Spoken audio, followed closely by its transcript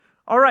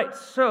All right,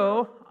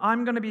 so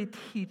I'm going to be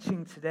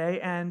teaching today,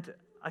 and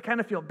I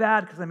kind of feel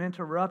bad because I'm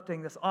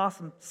interrupting this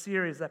awesome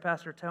series that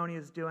Pastor Tony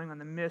is doing on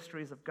the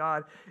mysteries of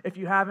God. If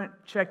you haven't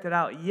checked it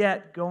out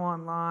yet, go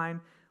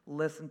online,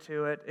 listen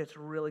to it. It's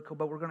really cool,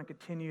 but we're going to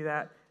continue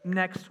that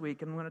next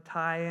week, and I'm going to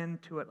tie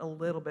into it a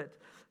little bit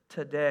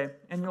today.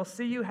 And you'll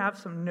see you have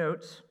some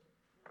notes.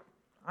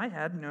 I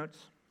had notes.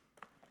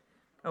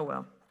 Oh,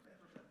 well.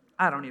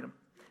 I don't need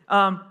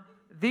them.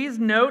 These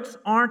notes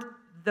aren't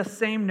the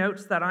same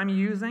notes that I'm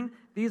using.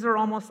 These are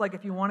almost like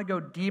if you want to go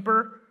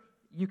deeper,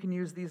 you can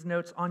use these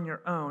notes on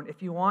your own.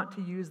 If you want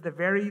to use the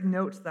very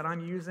notes that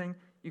I'm using,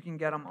 you can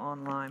get them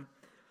online.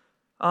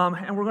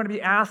 And we're going to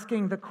be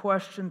asking the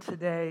question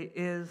today,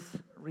 is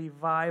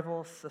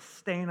revival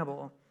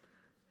sustainable?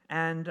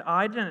 And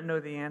I didn't know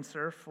the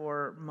answer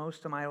for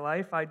most of my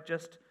life. I've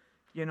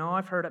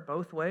heard it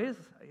both ways.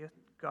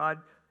 God,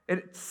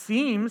 it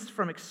seems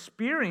from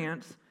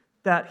experience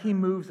that he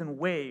moves in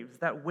waves,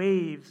 that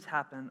waves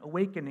happen,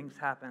 awakenings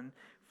happen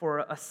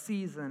for a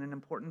season, an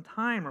important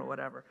time or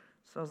whatever.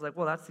 So I was like,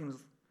 well, that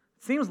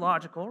seems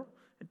logical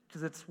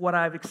because it's what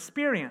I've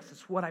experienced,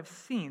 it's what I've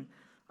seen.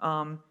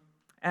 And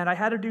I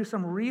had to do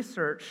some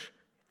research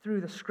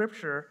through the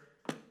scripture.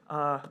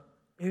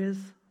 Is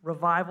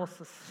revival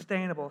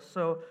sustainable?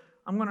 So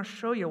I'm going to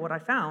show you what I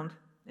found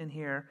in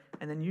here,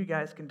 and then you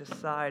guys can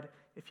decide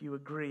if you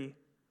agree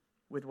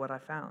with what I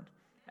found.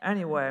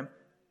 Anyway,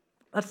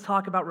 let's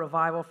talk about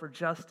revival for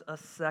just a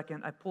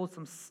second. I pulled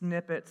some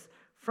snippets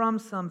from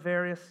some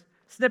various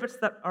snippets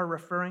that are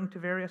referring to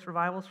various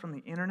revivals from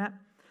the internet.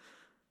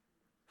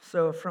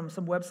 So from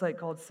some website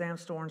called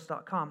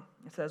samstorms.com,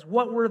 it says,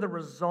 what were the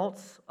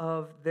results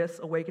of this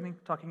awakening?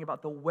 Talking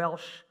about the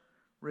Welsh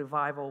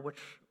revival, which,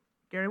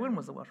 Gary, when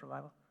was the Welsh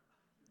revival?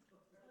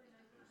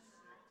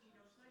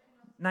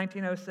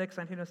 1906,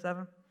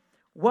 1907?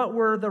 What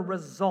were the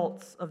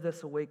results of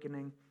this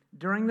awakening?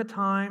 During the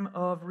time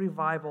of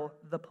revival,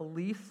 the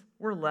police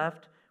were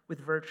left with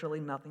virtually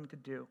nothing to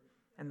do,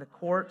 and the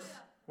courts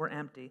were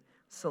empty.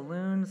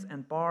 Saloons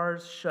and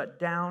bars shut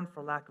down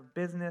for lack of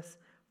business.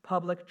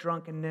 Public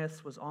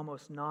drunkenness was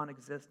almost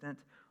non-existent.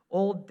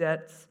 Old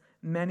debts,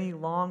 many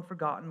long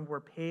forgotten,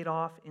 were paid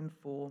off in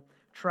full.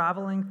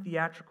 Traveling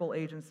theatrical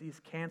agencies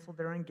canceled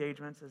their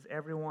engagements as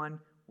everyone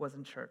was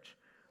in church.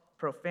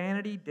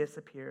 Profanity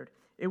disappeared.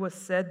 It was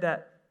said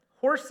that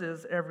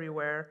horses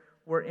everywhere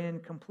were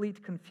in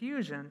complete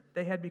confusion.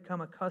 They had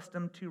become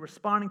accustomed to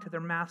responding to their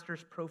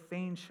master's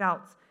profane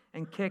shouts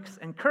and kicks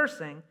and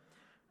cursing,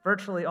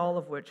 virtually all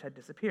of which had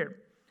disappeared.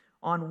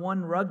 On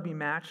one rugby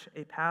match,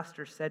 a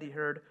pastor said he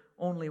heard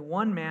only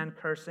one man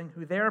cursing,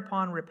 who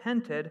thereupon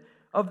repented.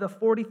 Of the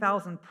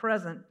 40,000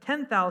 present,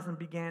 10,000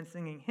 began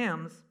singing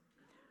hymns.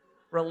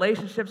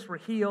 Relationships were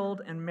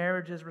healed and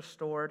marriages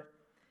restored.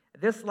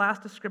 This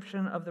last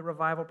description of the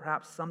revival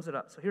perhaps sums it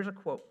up. So here's a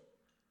quote.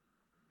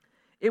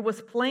 It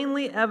was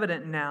plainly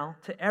evident now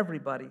to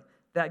everybody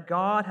that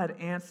God had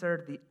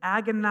answered the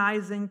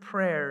agonizing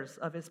prayers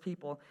of his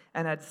people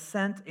and had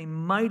sent a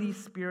mighty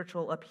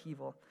spiritual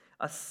upheaval.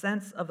 A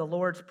sense of the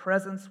Lord's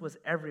presence was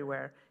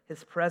everywhere.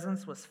 His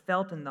presence was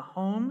felt in the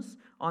homes,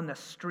 on the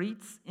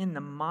streets, in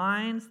the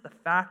mines, the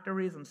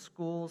factories and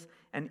schools,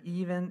 and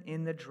even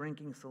in the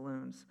drinking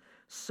saloons.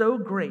 So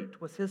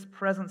great was his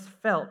presence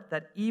felt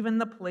that even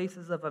the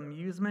places of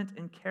amusement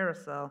and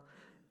carousel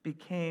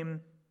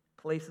became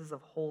places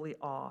of holy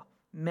awe.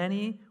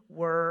 Many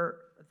were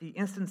the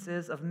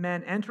instances of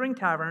men entering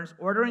taverns,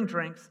 ordering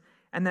drinks,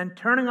 and then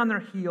turning on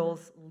their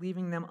heels,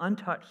 leaving them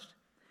untouched.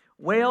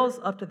 Wales,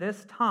 up to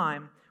this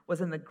time,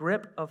 was in the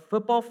grip of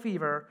football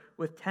fever,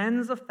 with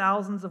tens of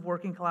thousands of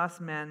working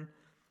class men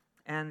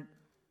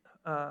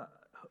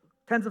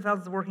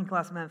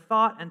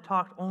thought and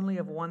talked only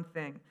of one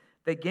thing.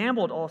 They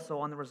gambled also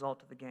on the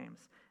result of the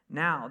games.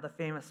 Now, the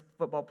famous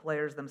football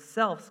players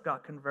themselves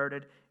got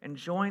converted and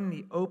joined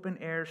the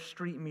open-air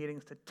street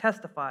meetings to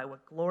testify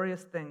what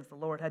glorious things the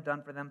Lord had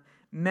done for them.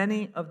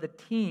 Many of the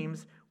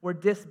teams were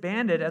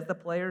disbanded as the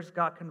players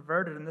got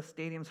converted and the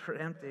stadiums were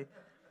empty.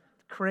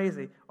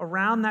 Crazy.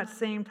 Around that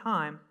same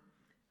time,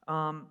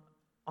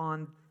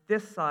 on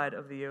this side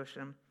of the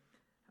ocean,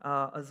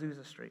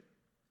 Azusa Street.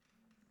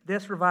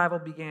 This revival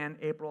began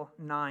April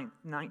 9th,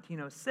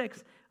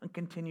 1906, and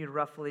continued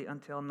roughly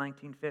until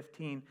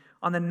 1915.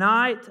 On the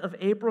night of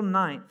April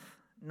 9th,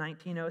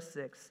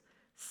 1906,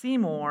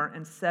 Seymour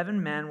and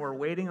 7 men were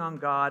waiting on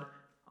God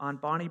on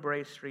Bonnie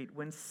Brae Street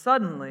when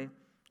suddenly,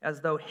 as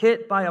though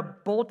hit by a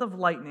bolt of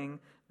lightning,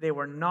 they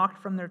were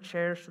knocked from their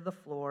chairs to the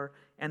floor,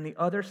 and the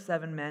other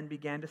 7 men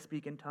began to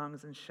speak in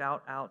tongues and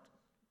shout out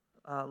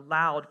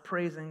loud,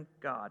 praising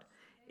God.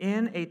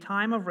 In a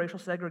time of racial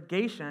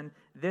segregation,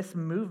 this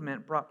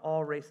movement brought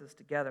all races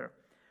together.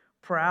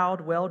 Proud,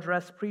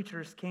 well-dressed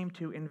preachers came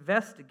to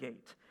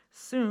investigate.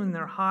 Soon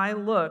their high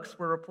looks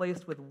were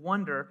replaced with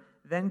wonder.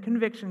 Then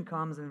conviction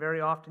comes, and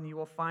very often you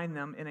will find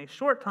them in a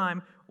short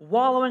time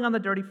wallowing on the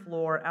dirty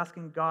floor,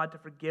 asking God to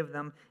forgive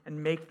them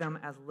and make them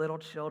as little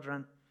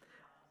children.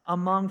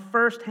 Among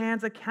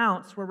first-hand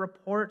accounts were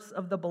reports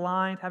of the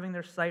blind having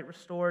their sight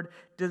restored,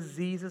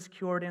 diseases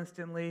cured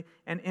instantly,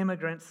 and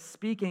immigrants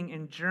speaking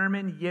in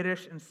German,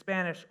 Yiddish, and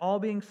Spanish, all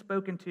being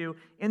spoken to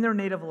in their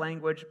native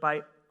language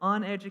by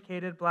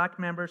uneducated black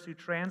members who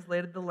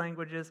translated the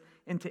languages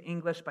into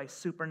English by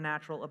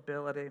supernatural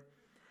ability.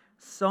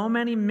 So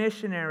many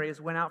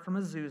missionaries went out from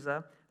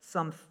Azusa,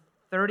 some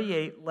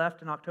 38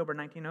 left in October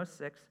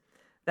 1906,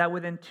 that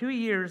within 2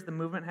 years the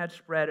movement had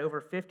spread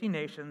over 50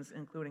 nations,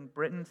 including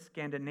Britain,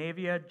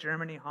 Scandinavia,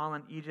 Germany,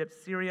 Holland, Egypt,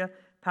 Syria,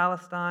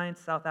 Palestine,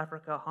 South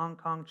Africa, Hong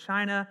Kong,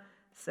 China,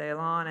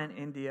 Ceylon, and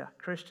India.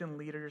 Christian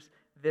leaders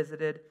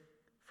visited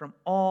from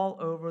all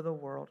over the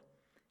world.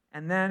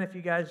 And then, if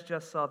you guys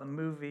just saw the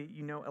movie,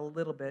 you know a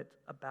little bit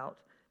about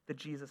the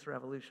Jesus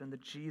Revolution, the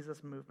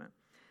Jesus movement.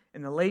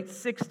 In the late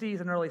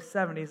 60s and early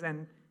 70s,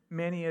 and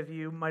many of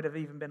you might have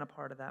even been a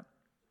part of that,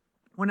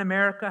 when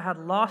America had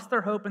lost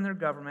their hope in their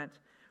government,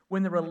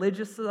 when the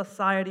religious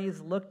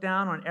societies looked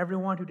down on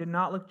everyone who did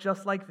not look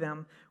just like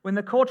them, when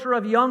the culture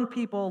of young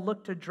people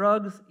looked to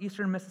drugs,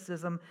 Eastern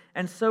mysticism,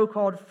 and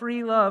so-called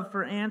free love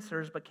for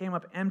answers but came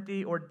up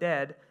empty or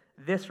dead,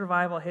 this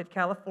revival hit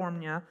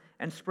California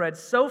and spread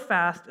so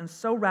fast and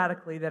so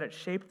radically that it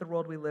shaped the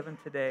world we live in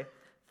today.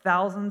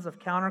 Thousands of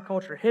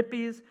counterculture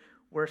hippies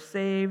were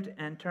saved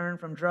and turned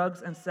from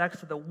drugs and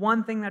sex to the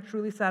one thing that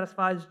truly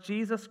satisfies,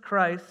 Jesus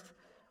Christ.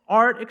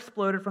 Art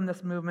exploded from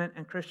this movement,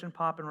 and Christian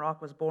pop and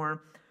rock was born.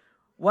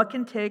 What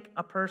can take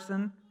a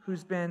person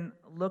who's been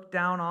looked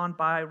down on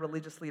by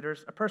religious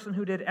leaders, a person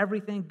who did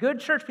everything good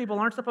church people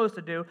aren't supposed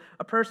to do,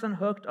 a person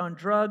hooked on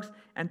drugs,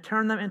 and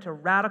turn them into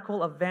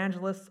radical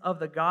evangelists of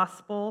the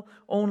gospel?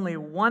 Only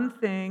one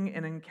thing: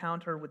 an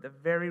encounter with the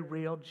very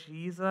real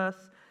Jesus.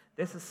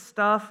 This is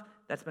stuff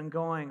that's been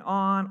going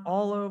on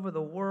all over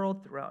the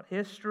world throughout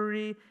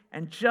history,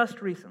 and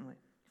just recently,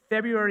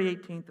 February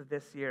 18th of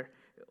this year,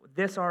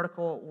 this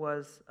article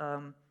was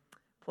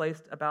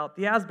placed about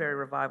the Asbury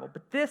revival.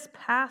 But this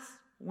past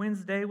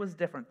Wednesday was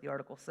different, the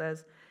article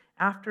says.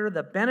 After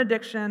the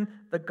benediction,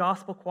 the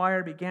gospel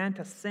choir began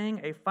to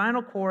sing a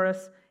final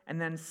chorus, and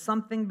then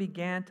something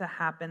began to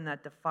happen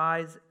that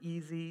defies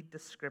easy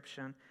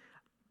description.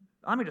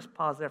 Let me just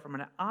pause there for a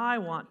minute. I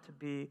want to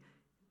be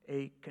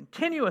a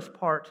continuous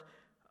part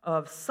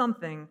of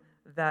something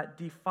that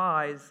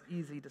defies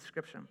easy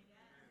description.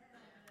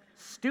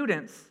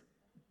 Students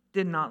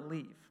did not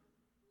leave.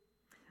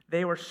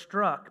 They were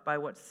struck by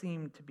what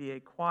seemed to be a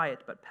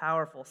quiet but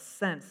powerful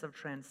sense of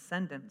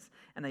transcendence,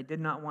 and they did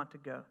not want to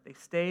go. They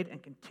stayed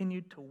and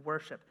continued to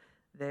worship.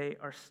 They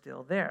are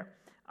still there.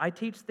 I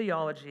teach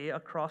theology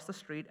across the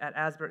street at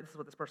Asbury. This is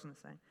what this person is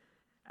saying.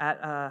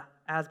 At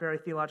Asbury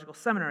Theological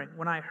Seminary.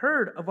 When I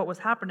heard of what was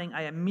happening,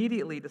 I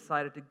immediately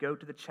decided to go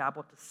to the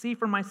chapel to see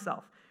for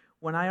myself.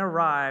 When I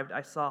arrived,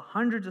 I saw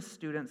hundreds of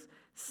students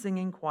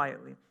singing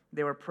quietly.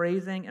 They were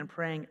praising and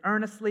praying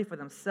earnestly for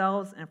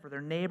themselves and for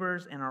their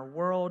neighbors in our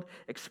world,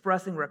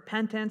 expressing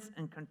repentance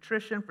and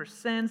contrition for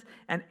sins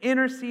and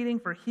interceding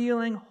for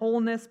healing,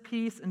 wholeness,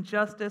 peace, and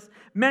justice.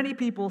 Many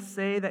people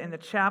say that in the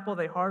chapel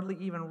they hardly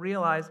even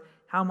realize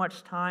how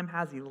much time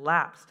has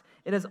elapsed.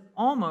 It is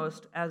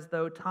almost as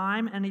though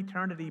time and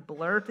eternity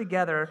blur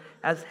together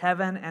as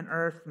heaven and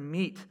earth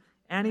meet.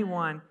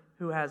 Anyone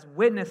who has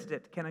witnessed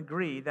it can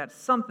agree that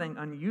something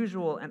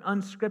unusual and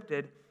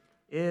unscripted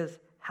is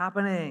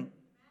happening.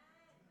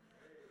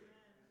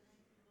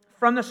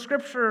 From the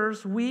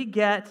scriptures, we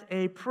get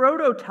a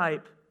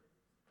prototype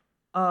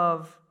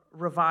of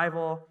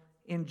revival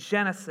in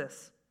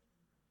Genesis.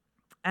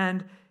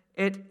 And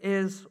it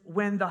is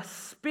when the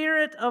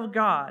Spirit of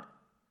God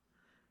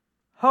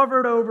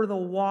hovered over the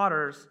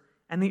waters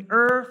and the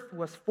earth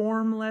was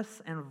formless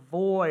and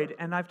void.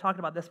 And I've talked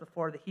about this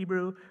before. The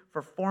Hebrew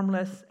for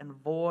formless and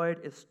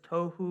void is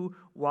tohu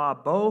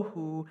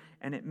wabohu,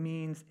 and it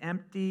means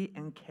empty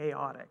and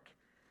chaotic.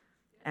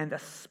 And the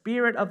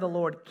Spirit of the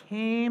Lord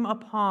came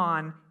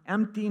upon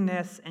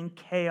emptiness and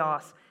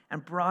chaos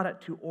and brought it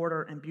to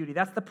order and beauty.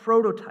 That's the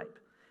prototype.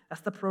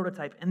 That's the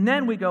prototype. And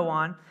then we go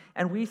on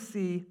and we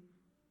see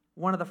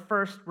one of the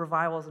first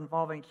revivals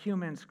involving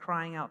humans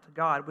crying out to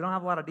God. We don't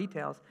have a lot of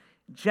details.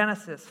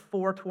 Genesis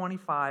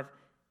 4:25.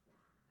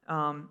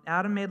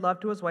 Adam made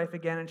love to his wife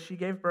again, and she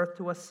gave birth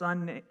to a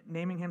son,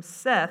 naming him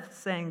Seth,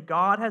 saying,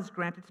 God has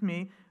granted to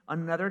me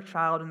another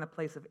child in the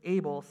place of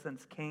Abel,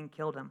 since Cain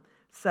killed him.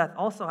 Seth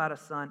also had a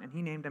son, and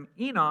he named him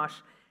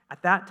Enosh.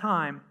 At that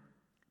time,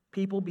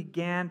 people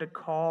began to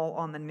call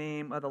on the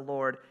name of the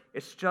Lord.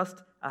 It's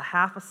just a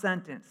half a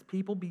sentence.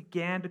 People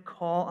began to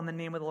call on the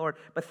name of the Lord.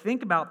 But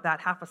think about that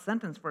half a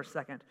sentence for a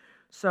second.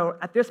 So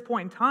at this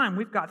point in time,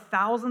 we've got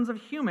thousands of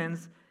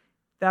humans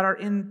that are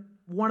in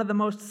one of the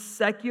most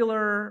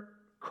secular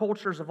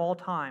cultures of all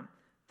time.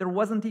 There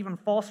wasn't even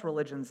false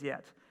religions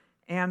yet.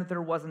 And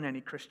there wasn't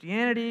any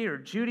Christianity or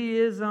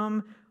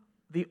Judaism.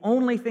 The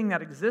only thing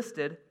that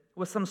existed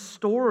was some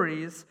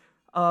stories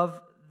of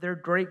their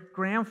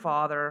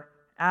great-grandfather,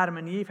 Adam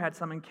and Eve, had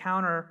some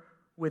encounter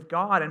with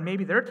God, and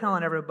maybe they're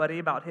telling everybody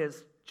about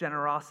his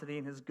generosity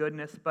and his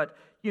goodness, but,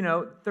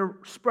 they're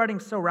spreading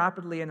so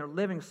rapidly and they're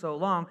living so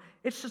long.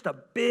 It's just a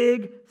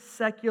big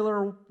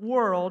secular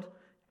world,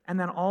 and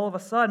then all of a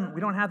sudden,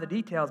 we don't have the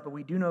details, but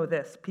we do know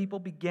this. People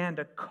began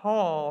to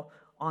call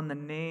on the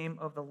name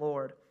of the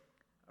Lord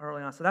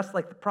early on. So that's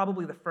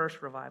probably the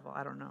first revival.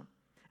 I don't know.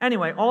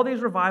 Anyway, all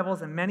these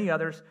revivals and many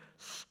others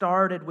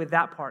started with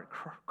that part,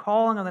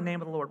 calling on the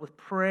name of the Lord, with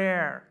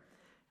prayer.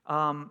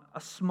 A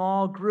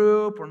small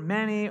group or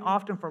many,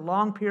 often for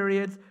long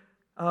periods,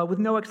 with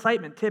no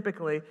excitement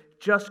typically,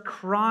 just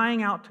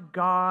crying out to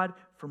God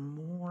for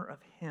more of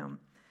Him.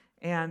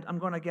 And I'm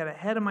going to get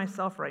ahead of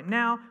myself right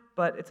now,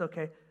 but it's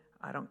okay.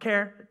 I don't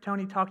care.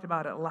 Tony talked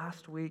about it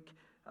last week,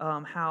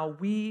 how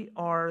we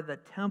are the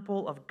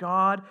temple of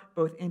God,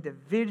 both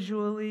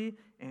individually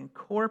and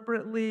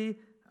corporately.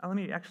 Let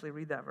me actually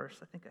read that verse.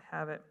 I think I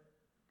have it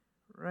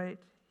right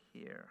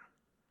here.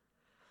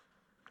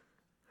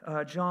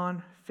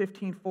 John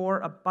 15:4,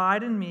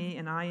 abide in me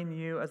and I in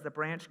you, as the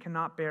branch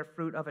cannot bear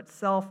fruit of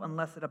itself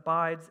unless it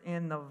abides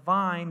in the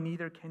vine,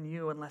 neither can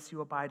you unless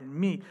you abide in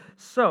me.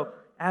 So,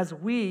 as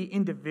we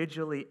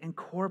individually and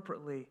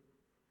corporately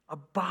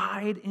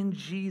abide in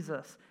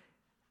Jesus,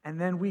 and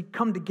then we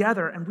come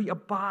together and we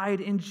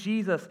abide in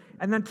Jesus,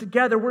 and then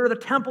together we're the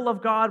temple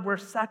of God where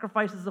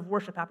sacrifices of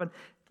worship happen,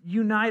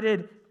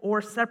 united or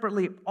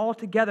separately, all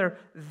together,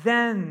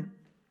 then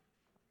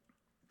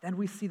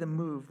we see the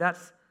move.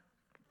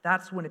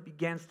 That's when it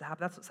begins to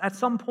happen. That's at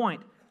some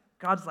point,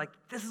 God's like,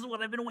 this is what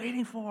I've been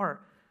waiting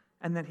for.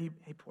 And then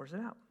he pours it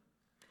out.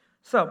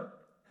 So,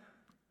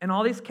 in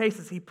all these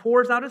cases, he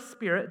pours out his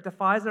Spirit,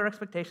 defies their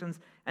expectations,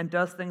 and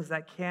does things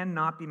that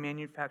cannot be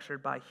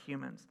manufactured by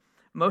humans.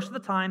 Most of the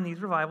time, these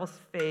revivals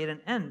fade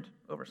and end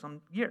over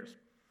some years.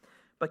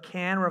 But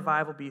can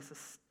revival be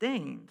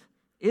sustained?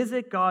 Is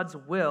it God's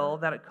will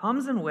that it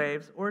comes in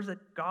waves, or is it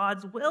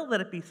God's will that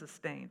it be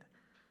sustained?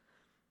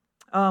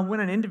 When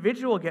an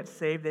individual gets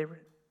saved, they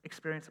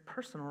experience a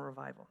personal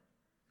revival.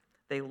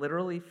 They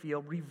literally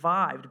feel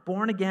revived,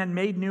 born again,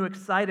 made new,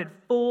 excited,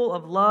 full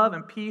of love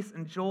and peace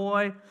and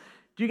joy.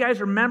 Do you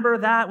guys remember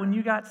that when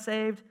you got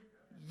saved?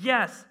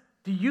 Yes.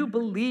 Do you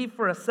believe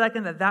for a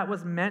second that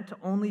was meant to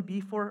only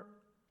be for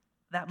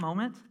that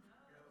moment?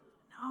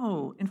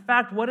 No. In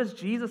fact, what does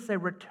Jesus say?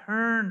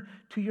 Return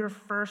to your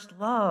first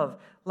love.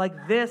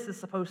 Like this is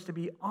supposed to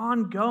be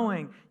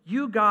ongoing.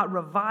 You got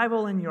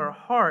revival in your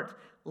heart.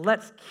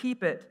 Let's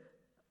keep it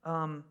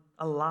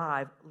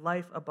alive,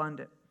 life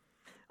abundant.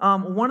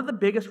 One of the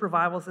biggest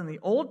revivals in the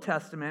Old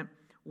Testament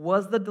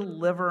was the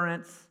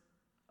deliverance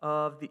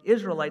of the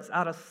Israelites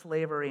out of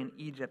slavery in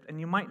Egypt. And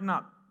you might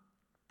not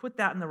put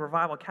that in the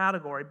revival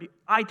category, but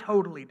I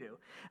totally do.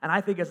 And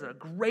I think it's a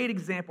great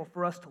example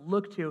for us to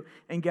look to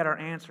and get our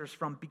answers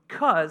from,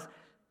 because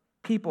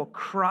people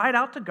cried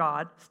out to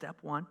God, step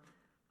one.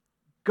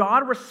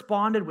 God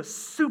responded with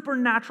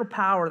supernatural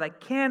power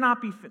that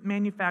cannot be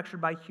manufactured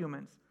by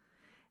humans.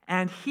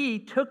 And he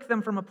took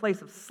them from a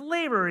place of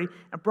slavery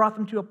and brought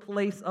them to a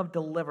place of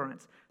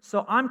deliverance.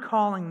 So I'm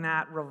calling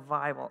that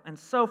revival. And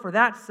so for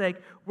that sake,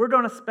 we're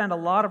going to spend a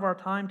lot of our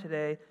time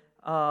today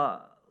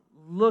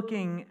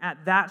looking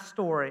at that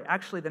story,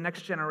 actually the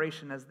next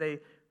generation, as they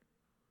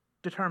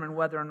determine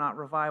whether or not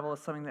revival is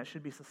something that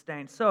should be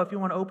sustained. So if you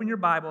want to open your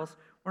Bibles,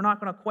 we're not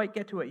going to quite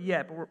get to it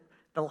yet, but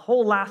the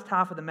whole last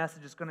half of the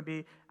message is going to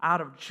be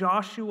out of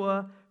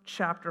Joshua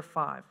chapter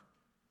 5.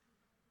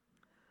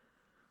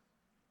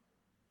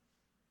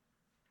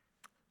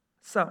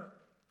 So,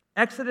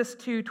 Exodus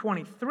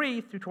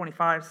 2:23 through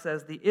 25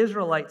 says, the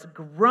Israelites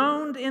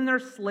groaned in their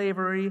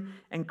slavery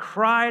and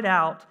cried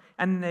out,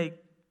 and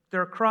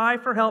their cry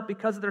for help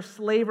because of their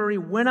slavery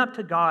went up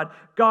to God.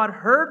 God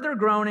heard their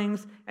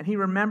groanings, and he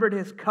remembered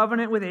his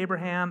covenant with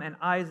Abraham and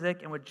Isaac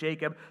and with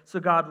Jacob. So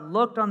God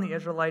looked on the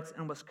Israelites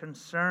and was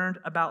concerned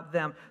about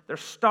them. They're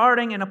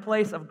starting in a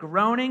place of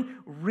groaning,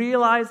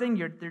 realizing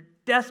their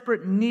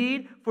desperate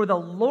need for the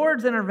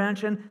Lord's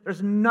intervention.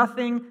 There's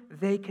nothing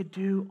they could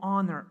do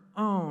on their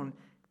own.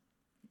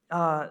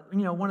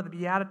 One of the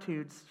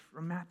Beatitudes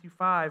from Matthew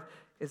 5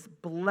 is,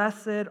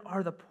 blessed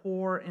are the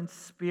poor in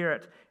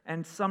spirit.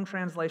 And some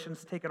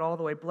translations take it all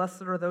the way.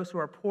 Blessed are those who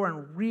are poor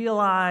and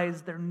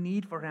realize their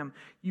need for him.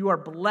 You are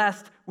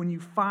blessed when you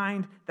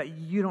find that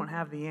you don't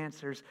have the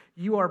answers.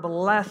 You are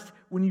blessed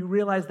when you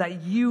realize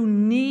that you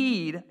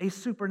need a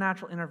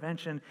supernatural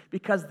intervention,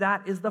 because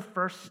that is the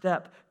first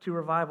step to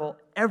revival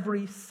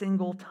every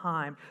single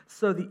time.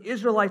 So the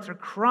Israelites are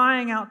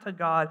crying out to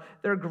God.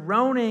 They're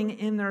groaning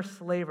in their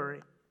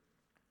slavery.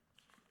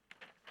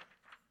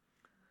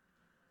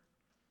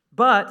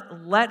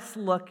 But let's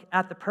look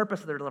at the purpose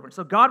of their deliverance.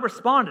 So God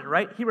responded,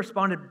 right? He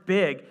responded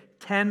big.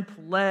 10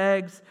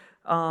 plagues,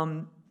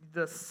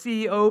 the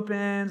sea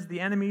opens,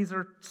 the enemies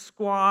are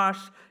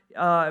squashed,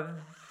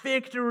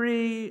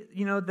 victory.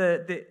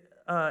 The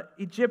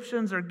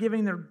Egyptians are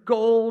giving their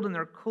gold and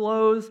their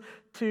clothes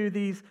to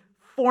these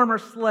former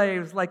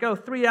slaves. Like,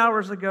 3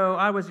 hours ago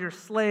I was your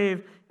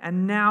slave,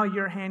 and now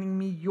you're handing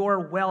me your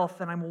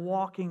wealth, and I'm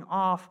walking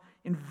off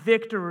in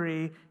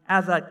victory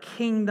as a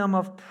kingdom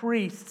of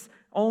priests.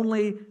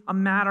 Only a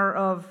matter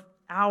of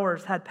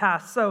hours had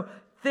passed. So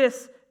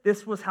this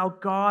was how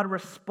God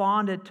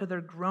responded to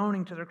their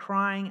groaning, to their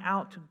crying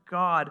out to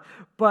God.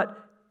 But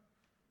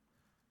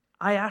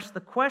I asked the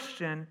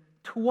question,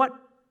 to what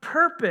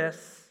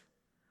purpose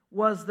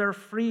was their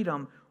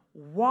freedom?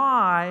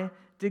 Why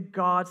did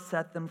God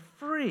set them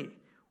free?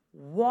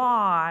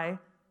 Why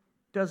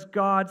does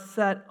God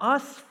set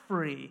us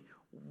free?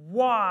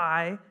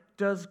 Why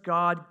does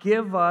God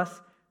give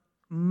us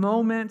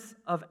moments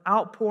of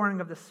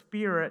outpouring of the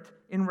Spirit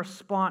in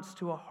response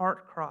to a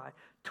heart cry?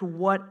 To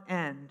what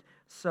end?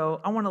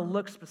 So I want to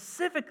look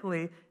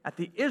specifically at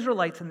the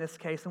Israelites in this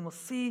case, and we'll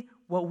see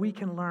what we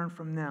can learn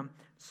from them.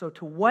 So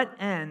to what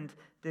end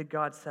did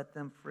God set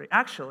them free?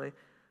 Actually,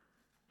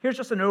 here's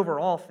just an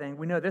overall thing.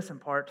 We know this in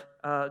part.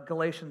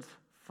 Galatians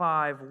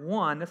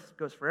 5:1, this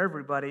goes for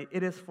everybody.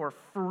 It is for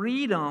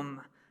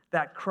freedom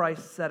that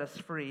Christ set us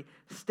free.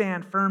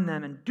 Stand firm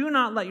then, and do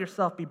not let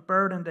yourself be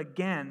burdened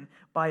again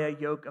by a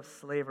yoke of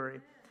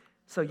slavery.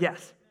 So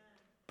yes,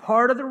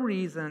 part of the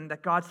reason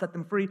that God set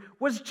them free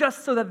was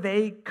just so that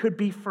they could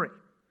be free.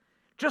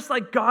 Just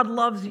like God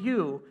loves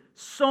you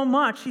so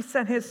much, He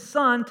sent His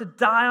Son to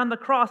die on the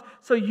cross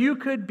so you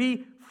could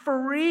be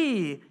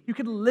free. You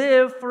could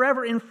live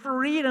forever in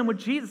freedom with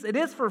Jesus. It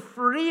is for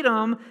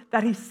freedom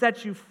that He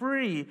sets you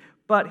free.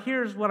 But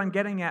here's what I'm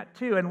getting at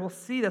too, and we'll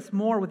see this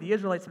more with the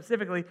Israelites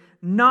specifically,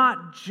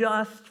 not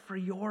just for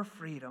your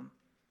freedom.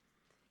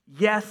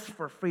 Yes,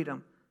 for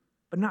freedom,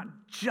 but not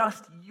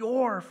just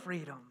your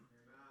freedom.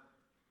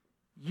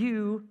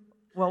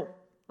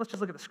 Let's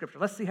just look at the scripture.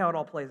 Let's see how it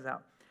all plays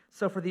out.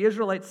 So for the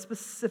Israelites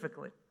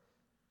specifically,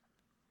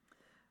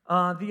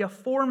 the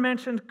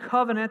aforementioned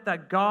covenant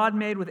that God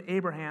made with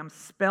Abraham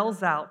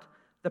spells out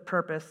the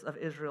purpose of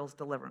Israel's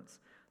deliverance.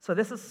 So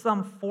this is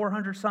some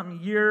 400-something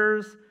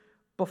years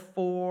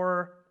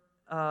before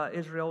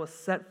Israel was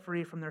set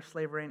free from their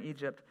slavery in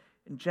Egypt.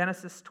 In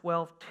Genesis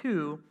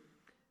 12:2,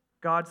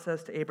 God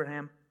says to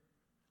Abraham,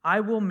 I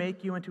will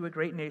make you into a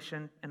great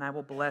nation, and I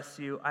will bless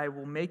you. I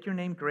will make your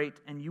name great,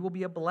 and you will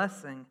be a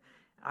blessing.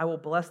 I will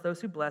bless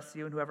those who bless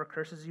you, and whoever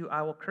curses you,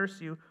 I will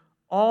curse you.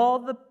 All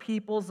the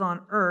peoples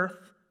on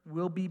earth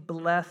will be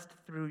blessed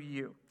through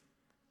you.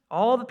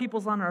 All the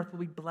peoples on earth will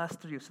be blessed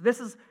through you. So this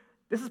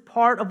is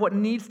part of what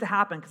needs to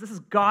happen, because this is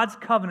God's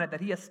covenant that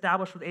He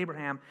established with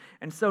Abraham.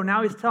 And so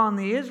now He's telling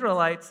the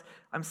Israelites,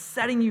 I'm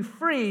setting you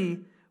free,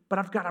 but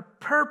I've got a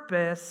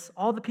purpose.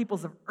 All the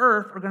peoples of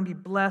earth are going to be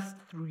blessed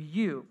through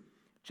you.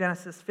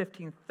 Genesis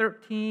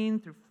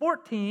 15:13 through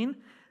 14.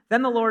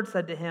 Then the Lord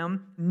said to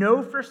him,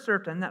 know for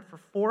certain that for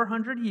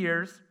 400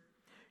 years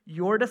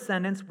your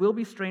descendants will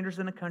be strangers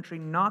in a country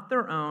not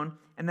their own,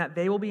 and that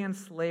they will be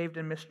enslaved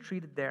and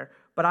mistreated there.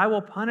 But I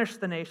will punish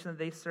the nation that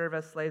they serve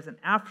as slaves, and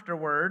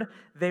afterward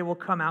they will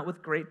come out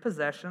with great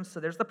possessions. So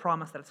there's the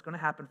promise that it's going to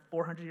happen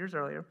 400 years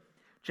earlier.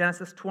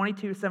 Genesis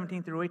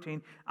 22:17 through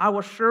 18. I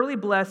will surely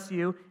bless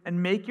you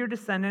and make your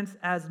descendants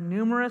as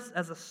numerous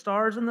as the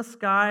stars in the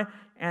sky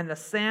and the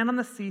sand on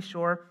the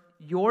seashore.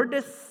 Your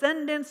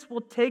descendants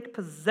will take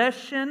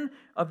possession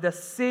of the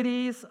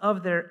cities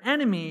of their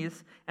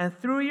enemies, and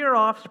through your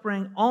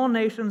offspring all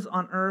nations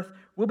on earth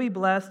will be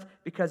blessed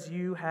because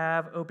you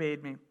have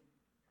obeyed me.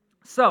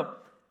 So,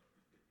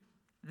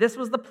 this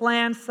was the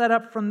plan set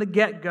up from the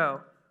get-go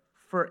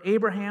for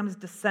Abraham's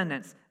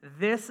descendants.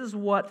 This is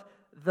what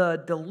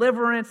the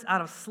deliverance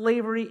out of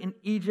slavery in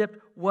Egypt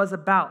was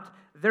about.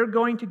 They're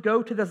going to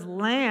go to this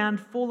land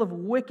full of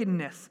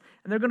wickedness,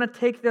 and they're going to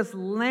take this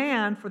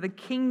land for the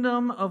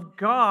kingdom of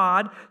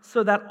God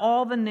so that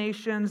all the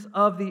nations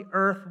of the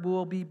earth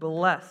will be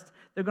blessed.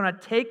 They're going to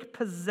take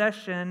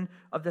possession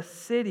of the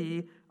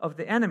city of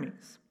the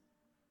enemies.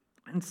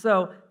 And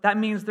so that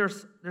means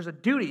there's a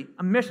duty,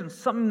 a mission,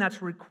 something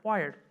that's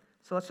required.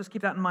 So let's just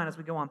keep that in mind as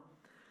we go on.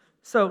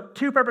 So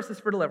 2 purposes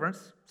for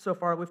deliverance so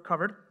far we've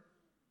covered,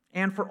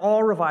 and for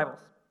all revivals.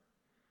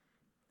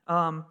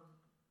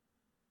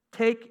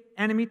 Take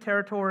enemy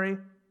territory,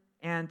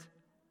 and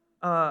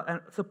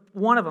so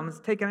one of them is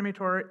take enemy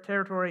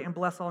territory and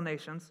bless all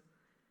nations.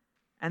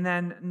 And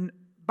then,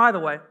 by the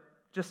way,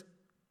 just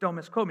don't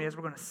misquote me, as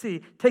we're going to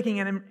see, taking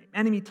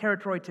enemy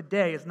territory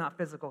today is not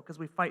physical, because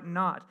we fight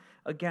not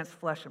against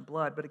flesh and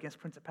blood, but against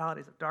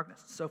principalities of darkness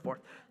and so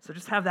forth. So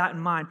just have that in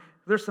mind.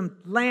 There's some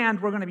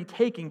land we're going to be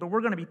taking, but we're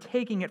going to be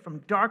taking it from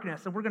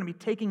darkness, and we're going to be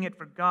taking it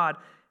for God,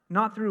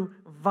 not through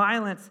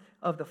violence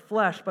of the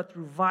flesh, but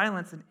through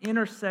violence and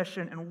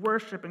intercession and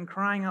worship and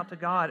crying out to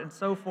God and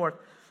so forth.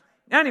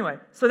 Anyway,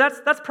 so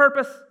that's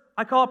purpose.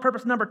 I call it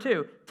purpose number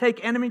 2.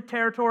 Take enemy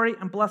territory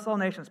and bless all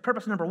nations.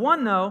 Purpose number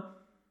 1, though,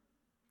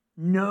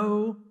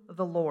 know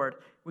the Lord.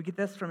 We get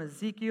this from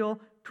Ezekiel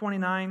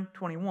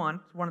 29:21.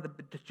 It's one of the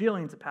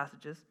bajillions of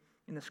passages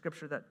in the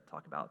scripture that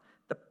talk about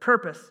the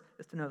purpose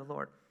is to know the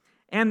Lord.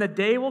 And the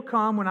day will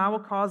come when I will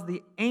cause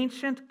the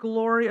ancient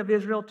glory of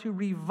Israel to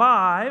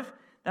revive.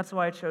 That's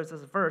why I chose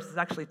this verse. It's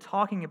actually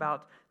talking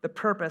about the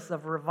purpose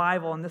of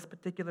revival in this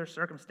particular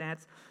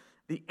circumstance.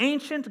 The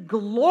ancient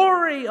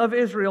glory of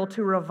Israel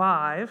to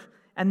revive,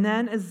 And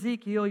then,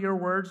 Ezekiel, your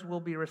words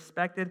will be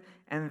respected,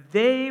 and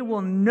they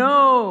will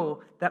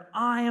know that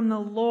I am the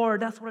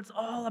Lord. That's what it's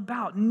all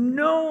about.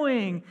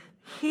 Knowing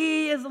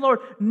He is the Lord.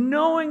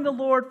 Knowing the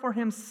Lord for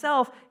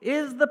Himself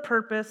is the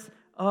purpose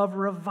of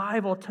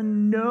revival, to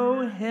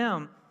know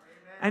Him.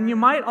 And you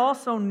might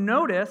also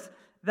notice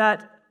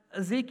that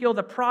Ezekiel,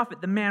 the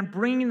prophet, the man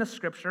bringing the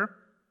scripture,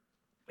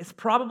 is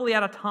probably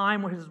at a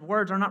time where his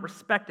words are not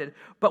respected.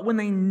 But when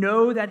they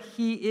know that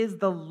He is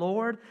the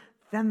Lord,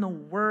 then the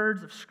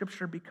words of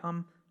scripture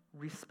become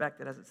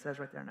respected, as it says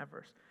right there in that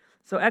verse.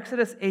 So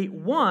Exodus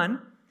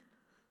 8:1,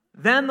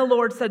 then the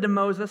Lord said to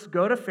Moses,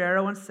 go to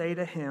Pharaoh and say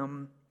to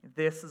him,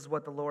 this is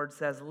what the Lord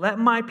says, let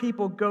my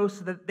people go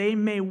so that they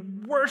may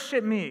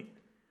worship me.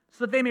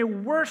 So that they may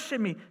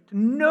worship me, to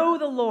know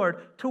the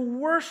Lord, to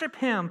worship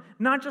Him,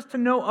 not just to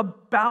know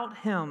about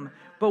Him,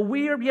 but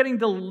we are getting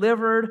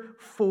delivered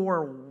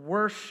for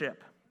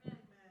worship.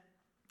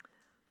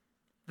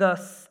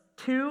 The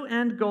two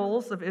end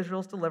goals of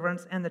Israel's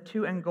deliverance and the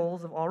two end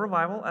goals of all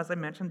revival, as I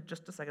mentioned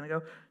just a second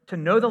ago, to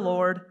know the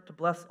Lord, to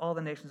bless all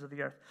the nations of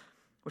the earth,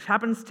 which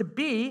happens to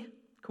be,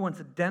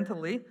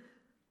 coincidentally,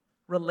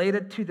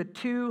 related to the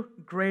two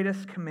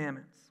greatest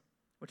commandments,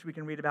 which we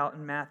can read about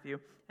in Matthew.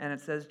 And it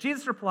says,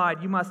 Jesus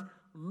replied, you must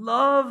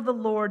love the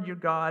Lord your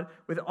God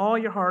with all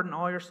your heart and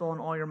all your soul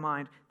and all your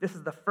mind. This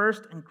is the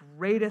first and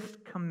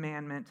greatest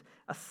commandment.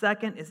 A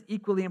second is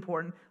equally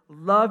important.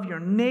 Love your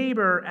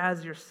neighbor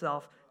as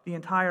yourself. The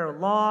entire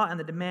law and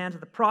the demands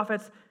of the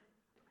prophets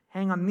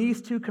hang on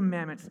these two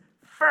commandments.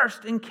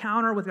 First,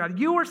 encounter with God.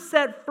 You were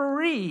set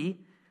free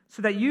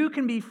so that you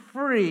can be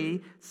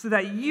free, so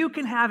that you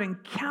can have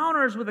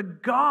encounters with a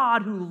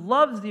God who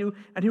loves you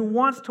and who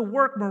wants to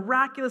work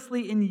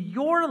miraculously in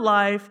your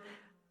life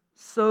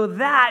so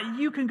that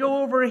you can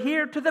go over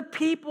here to the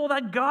people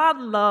that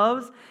God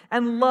loves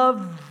and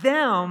love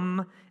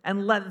them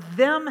and let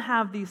them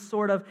have these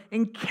sort of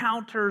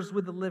encounters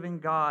with the living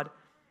God.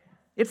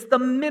 It's the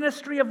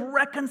ministry of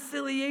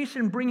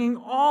reconciliation, bringing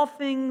all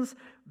things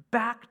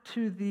back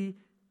to the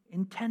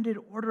intended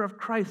order of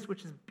Christ,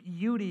 which is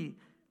beauty,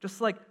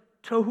 just like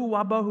tohu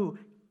wabohu,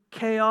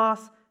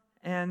 chaos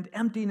and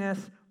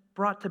emptiness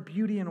brought to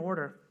beauty and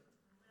order.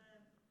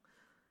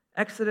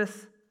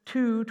 Exodus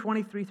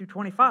 2:23 through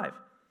 25.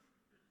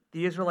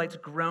 The Israelites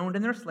groaned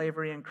in their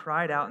slavery and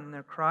cried out, and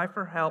their cry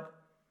for help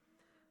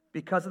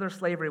because of their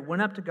slavery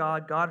went up to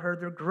God. God heard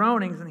their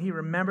groanings, and He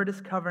remembered His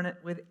covenant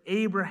with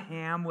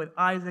Abraham, with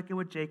Isaac, and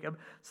with Jacob.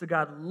 So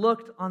God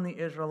looked on the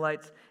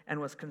Israelites and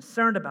was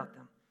concerned about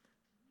them.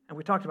 And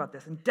we talked about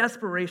this. In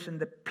desperation,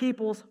 the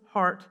people's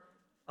heart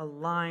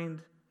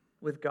aligned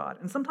with God.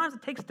 And sometimes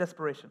it takes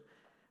desperation.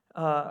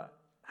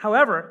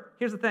 However,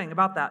 here's the thing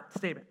about that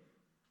statement.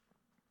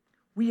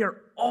 We are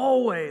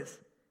always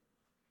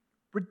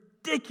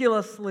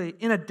ridiculously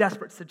in a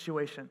desperate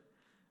situation,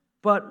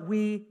 but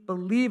we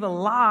believe a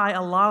lie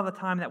a lot of the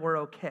time that we're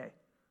okay.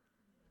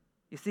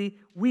 You see,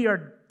 we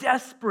are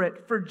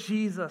desperate for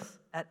Jesus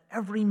at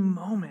every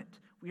moment.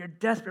 We are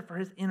desperate for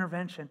His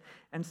intervention.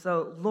 And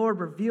so, Lord,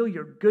 reveal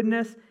your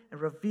goodness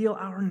and reveal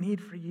our need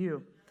for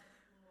you.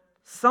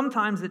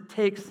 Sometimes it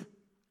takes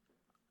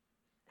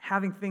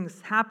having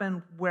things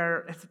happen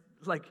where it's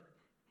like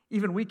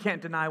even we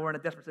can't deny we're in a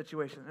desperate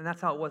situation. And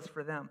that's how it was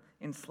for them,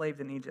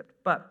 enslaved in Egypt.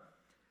 But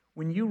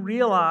when you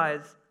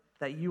realize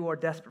that you are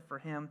desperate for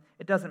Him,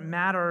 it doesn't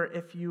matter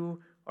if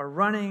you are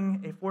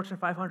running a Fortune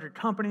 500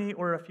 company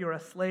or if you're a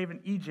slave in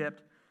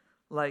Egypt,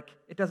 like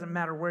it doesn't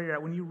matter where you're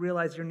at. When you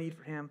realize your need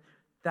for Him,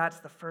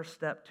 that's the first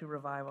step to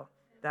revival.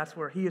 That's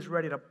where He is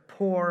ready to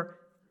pour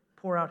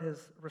out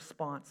His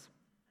response.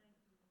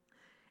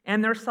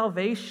 And their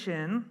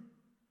salvation,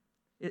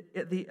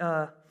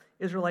 the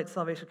Israelites'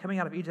 salvation coming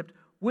out of Egypt,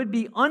 would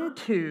be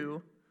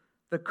unto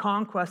the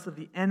conquest of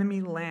the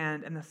enemy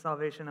land and the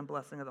salvation and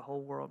blessing of the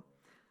whole world.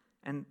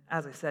 And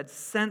as I said,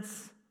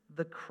 since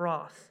the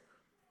cross,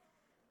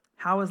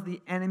 how is the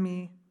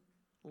enemy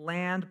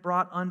land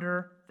brought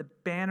under the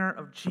banner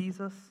of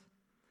Jesus?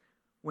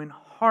 When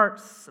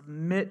hearts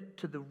submit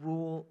to the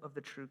rule of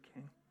the true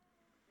King.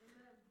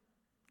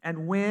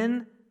 And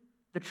when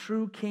the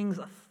true King's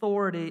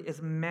authority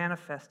is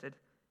manifested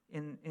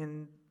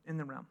in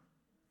the realm.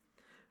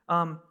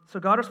 So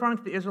God responded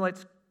to the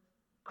Israelites'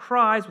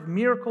 cries with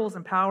miracles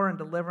and power and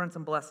deliverance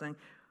and blessing.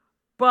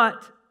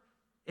 But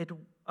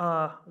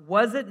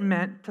was it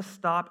meant to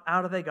stop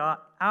after they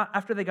got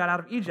out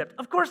of Egypt?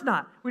 Of course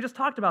not. We just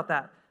talked about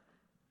that.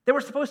 They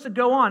were supposed to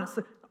go on.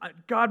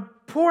 God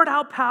poured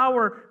out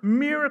power,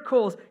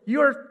 miracles.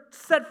 You're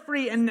set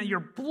free and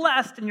you're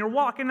blessed and you're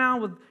walking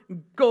out with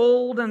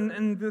gold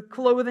and the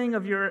clothing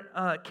of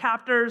your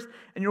captors.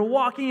 And you're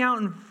walking out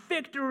in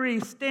victory,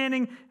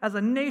 standing as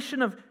a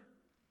nation of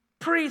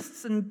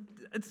priests. And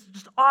it's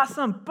just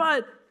awesome.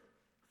 But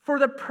for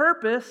the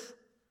purpose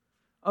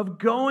of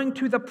going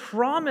to the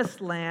promised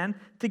land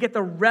to get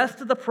the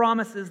rest of the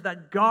promises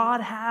that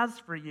God has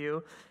for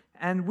you.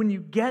 And when you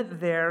get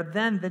there,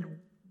 then the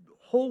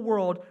whole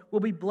world will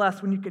be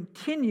blessed when you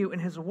continue in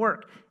His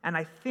work. And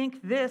I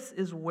think this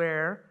is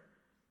where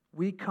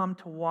we come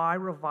to why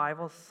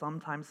revivals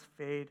sometimes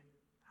fade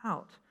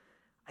out.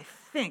 I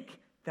think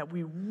that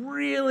we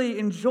really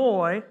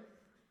enjoy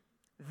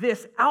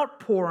this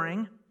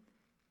outpouring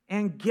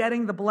and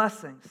getting the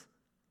blessings,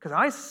 because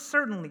I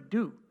certainly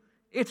do.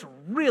 It's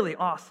really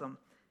awesome.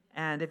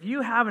 And if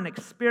you haven't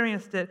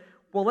experienced it,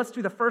 well, let's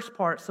do the first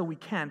part so we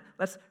can.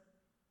 Let's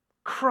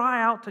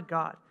cry out to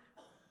God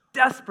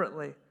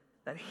desperately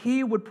that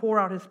He would pour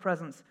out His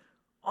presence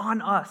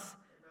on us.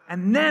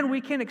 And then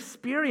we can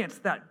experience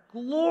that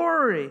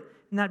glory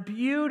and that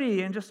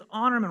beauty and just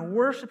honor Him and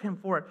worship Him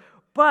for it.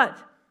 But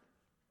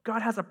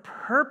God has a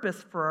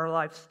purpose for our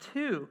lives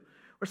too.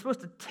 We're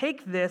supposed to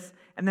take this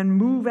and then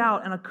move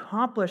out and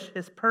accomplish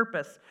His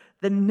purpose,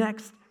 the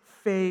next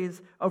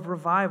phase of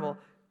revival,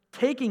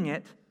 taking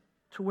it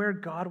to where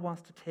God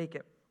wants to take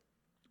it.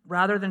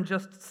 Rather than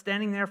just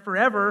standing there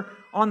forever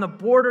on the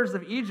borders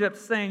of Egypt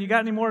saying, you got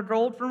any more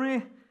gold for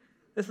me?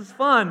 This is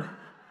fun.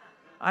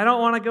 I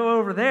don't want to go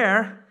over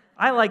there.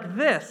 I like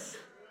this.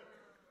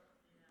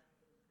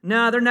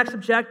 No, their next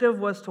objective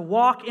was to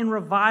walk in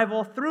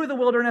revival through the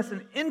wilderness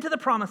and into the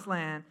promised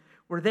land,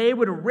 where they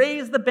would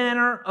raise the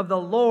banner of the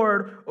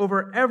Lord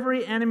over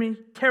every enemy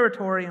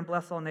territory and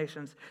bless all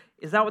nations.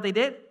 Is that what they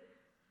did?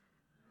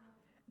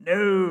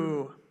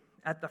 No.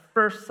 At the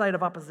first sight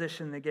of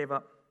opposition, they gave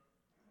up.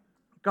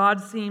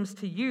 God seems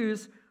to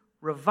use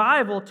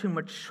revival to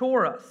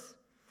mature us.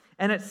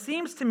 And it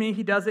seems to me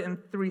He does it in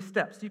 3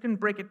 steps. You can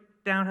break it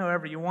down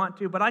however you want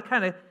to, but I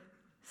kind of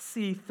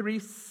see three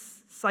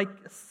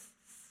steps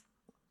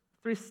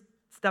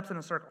in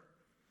a circle.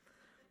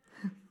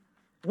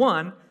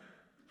 1,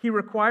 He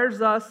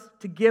requires us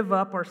to give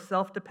up our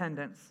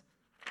self-dependence.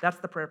 That's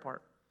the prayer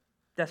part.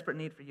 Desperate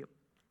need for you.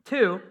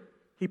 2,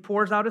 He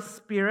pours out His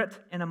Spirit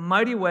in a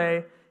mighty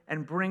way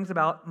and brings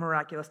about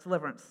miraculous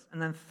deliverance.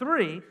 And then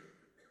 3,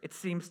 it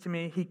seems to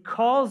me, He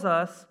calls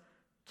us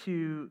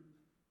to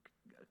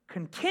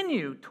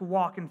continue to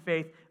walk in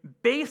faith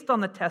based on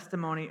the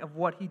testimony of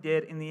what He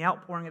did in the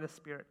outpouring of the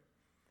Spirit.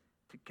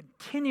 To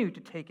continue to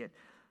take it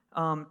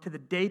to the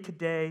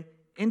day-to-day,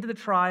 into the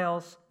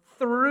trials,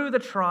 through the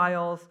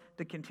trials,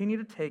 to continue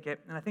to take it.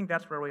 And I think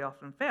that's where we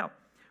often fail.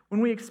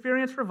 When we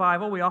experience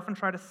revival, we often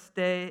try to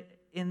stay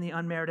in the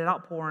unmerited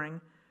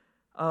outpouring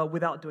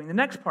without doing the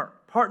next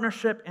part,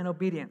 partnership and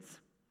obedience.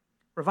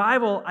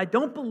 Revival, I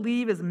don't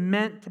believe, is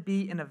meant to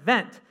be an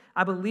event.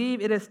 I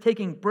believe it is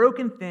taking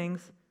broken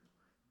things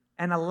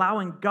and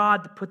allowing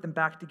God to put them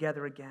back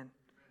together again.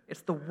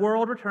 It's the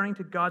world returning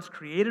to God's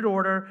created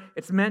order.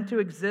 It's meant to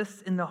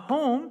exist in the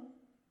home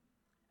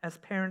as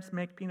parents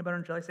make peanut butter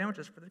and jelly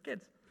sandwiches for their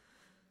kids.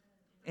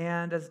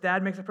 And as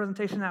dad makes a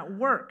presentation at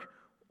work,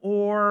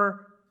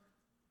 or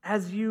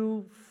as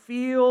you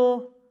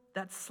feel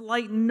that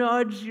slight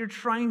nudge you're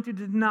trying to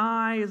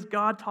deny, is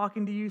God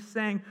talking to you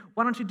saying,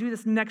 why don't you do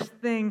this next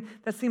thing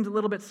that seems a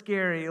little bit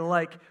scary?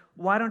 Like,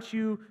 why don't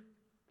you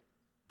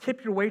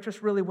tip your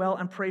waitress really well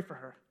and pray for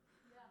her?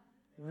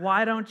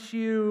 Why don't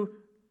you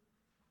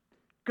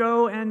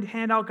go and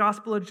hand out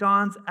Gospel of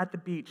John's at the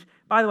beach?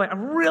 By the way,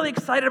 I'm really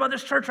excited about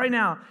this church right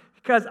now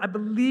because I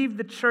believe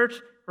the church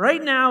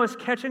right now is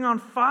catching on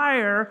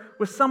fire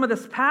with some of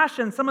this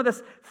passion, some of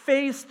this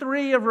phase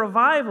 3 of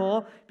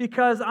revival,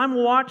 because I'm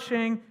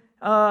watching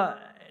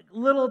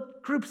little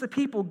groups of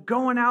people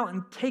going out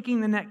and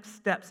taking the next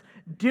steps,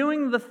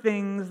 doing the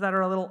things that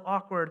are a little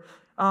awkward.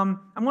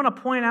 I'm going to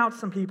point out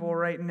some people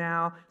right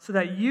now so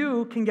that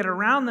you can get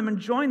around them and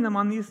join them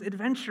on these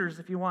adventures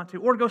if you want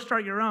to, or go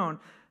start your own.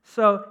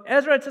 So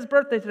Ezra, it's his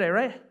birthday today,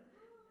 right?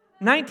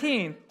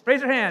 19. Raise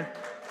your hand.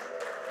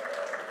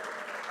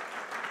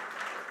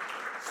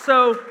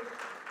 So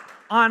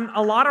on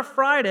a lot of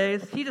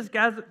Fridays, he just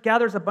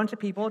gathers a bunch of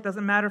people. It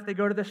doesn't matter if they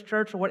go to this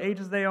church or what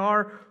ages they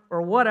are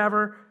or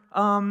whatever.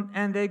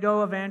 And they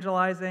go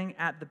evangelizing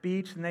at the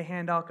beach, and they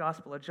hand out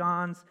Gospel of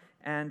John's,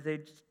 and they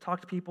just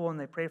talk to people, and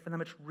they pray for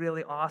them. It's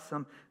really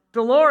awesome.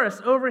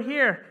 Dolores, over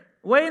here,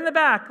 way in the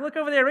back. Look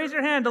over there. Raise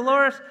your hand,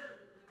 Dolores.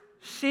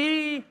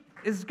 She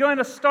is going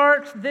to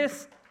start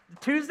this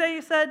Tuesday,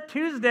 you said?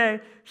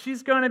 Tuesday,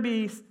 she's going to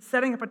be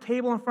setting up a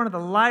table in front of the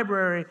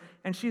library,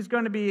 and she's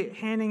going to be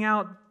handing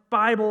out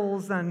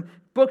Bibles and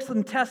books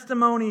and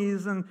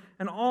testimonies and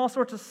all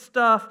sorts of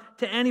stuff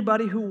to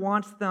anybody who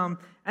wants them.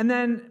 And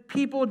then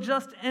people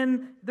just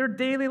in their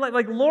daily life,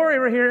 like Lori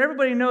right here,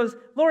 everybody knows.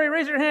 Lori,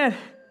 raise your hand.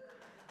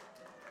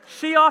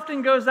 She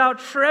often goes out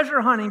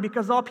treasure hunting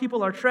because all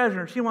people are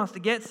treasure. She wants to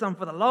get some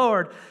for the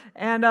Lord.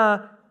 And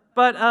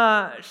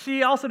But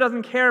she also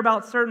doesn't care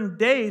about certain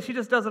days. She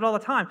just does it all the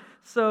time.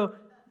 So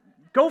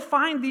go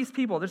find these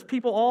people. There's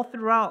people all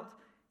throughout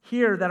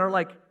here that are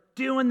like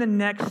doing the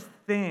next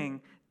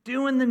thing.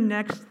 Doing the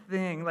next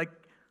thing. Like,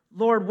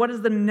 Lord, what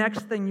is the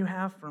next thing you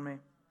have for me?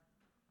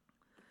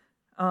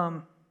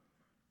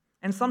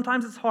 And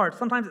sometimes it's hard.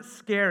 Sometimes it's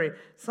scary.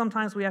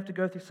 Sometimes we have to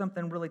go through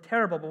something really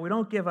terrible, but we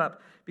don't give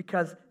up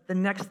because the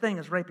next thing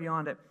is right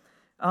beyond it.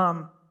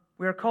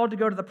 We are called to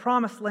go to the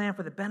promised land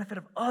for the benefit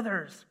of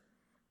others.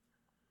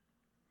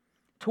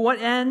 To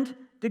what end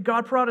did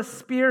God pour out His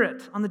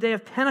Spirit on the day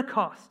of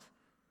Pentecost?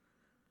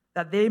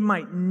 That they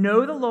might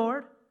know the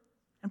Lord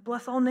and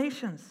bless all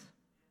nations.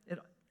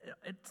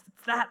 It's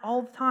that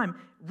all the time.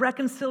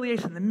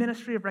 Reconciliation, the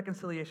ministry of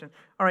reconciliation.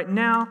 All right,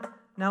 now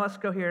let's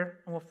go here,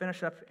 and we'll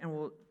finish up, and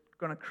we're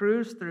going to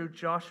cruise through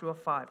Joshua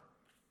 5.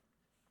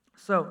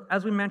 So,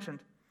 as we mentioned,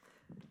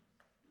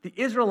 the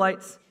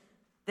Israelites,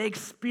 they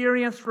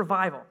experienced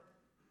revival.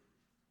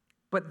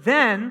 But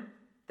then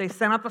they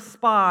sent out the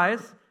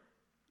spies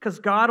because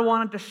God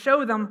wanted to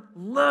show them,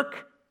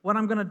 look what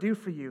I'm going to do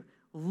for you.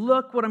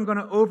 Look what I'm going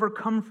to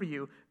overcome for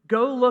you.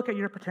 Go look at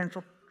your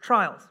potential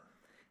trials.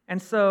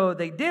 And so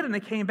they did, and they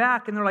came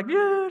back, and they're like,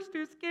 yeah, it's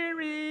too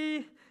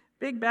scary.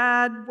 Big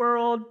bad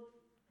world.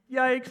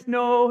 Yikes,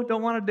 no,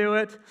 don't want to do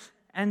it.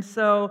 And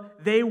so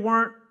they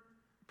weren't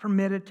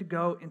permitted to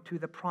go into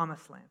the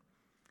promised land.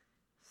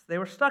 So they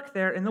were stuck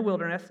there in the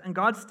wilderness, and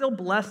God still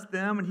blessed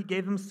them, and he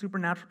gave them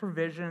supernatural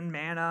provision,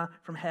 manna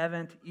from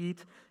heaven to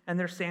eat, and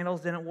their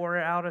sandals didn't wear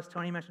out, as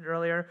Tony mentioned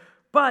earlier.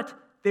 But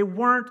they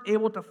weren't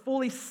able to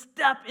fully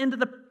step into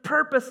the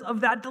purpose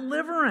of that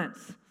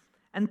deliverance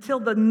until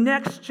the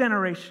next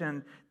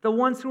generation, the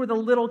ones who were the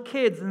little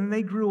kids, and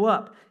they grew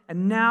up.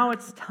 And now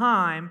it's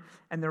time,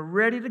 and they're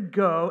ready to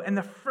go. And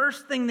the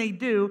first thing they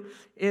do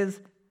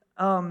is,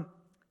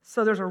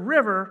 so there's a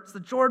river, it's the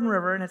Jordan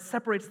River, and it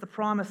separates the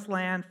promised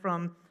land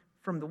from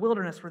the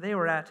wilderness where they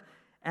were at.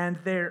 And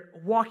they're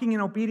walking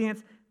in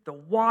obedience. The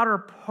water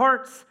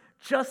parts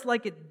just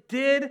like it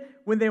did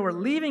when they were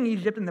leaving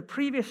Egypt in the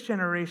previous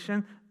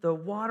generation. The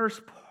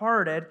waters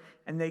parted,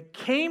 and they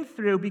came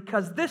through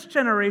because this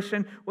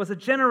generation was a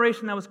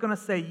generation that was going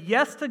to say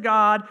yes to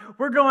God.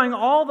 We're going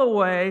all the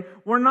way.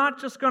 We're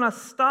not just going to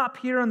stop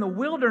here in the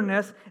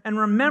wilderness and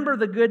remember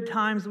the good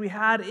times we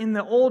had in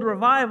the old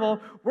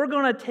revival. We're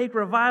going to take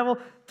revival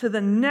to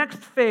the next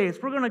phase.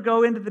 We're going to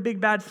go into the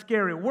big, bad,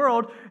 scary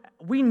world.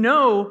 We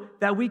know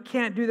that we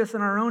can't do this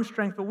in our own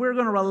strength, but we're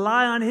going to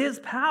rely on his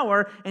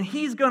power, and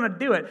he's going to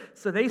do it.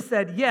 So they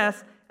said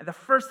yes. And the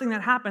first thing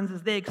that happens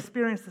is they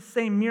experience the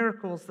same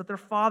miracles that their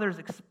fathers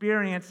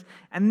experienced.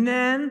 And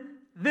then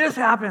this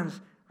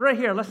happens right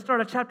here. Let's start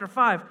at chapter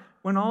 5.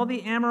 When all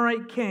the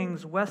Amorite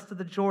kings west of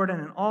the Jordan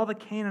and all the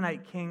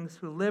Canaanite kings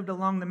who lived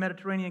along the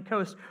Mediterranean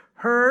coast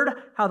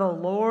heard how the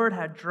Lord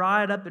had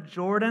dried up the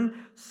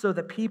Jordan so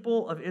the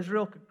people of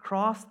Israel could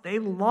cross, they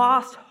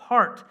lost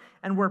heart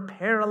and were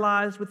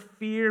paralyzed with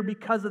fear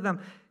because of them.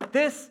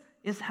 This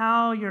is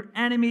how your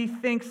enemy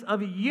thinks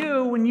of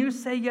you when you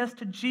say yes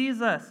to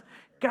Jesus.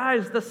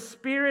 Guys, the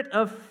spirit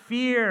of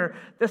fear,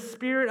 the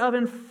spirit of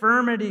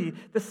infirmity,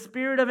 the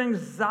spirit of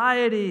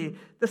anxiety,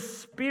 the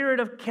spirit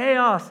of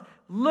chaos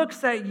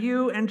looks at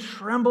you and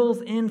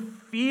trembles in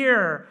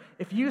fear.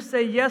 If you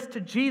say yes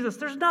to Jesus,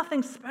 there's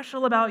nothing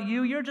special about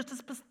you. You're just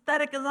as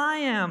pathetic as I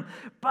am.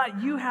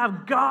 But you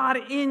have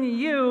God in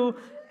you,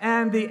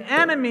 and the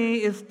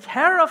enemy is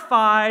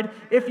terrified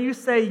if you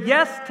say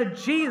yes to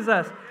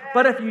Jesus.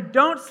 But if you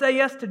don't say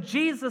yes to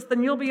Jesus,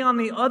 then you'll be on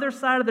the other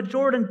side of the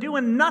Jordan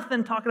doing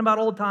nothing, talking about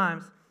old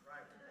times.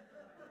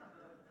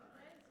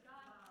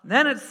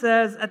 Then it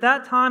says, at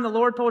that time the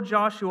Lord told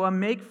Joshua,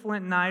 make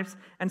flint knives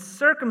and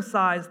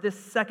circumcise this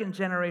second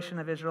generation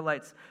of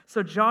Israelites.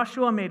 So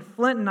Joshua made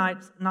flint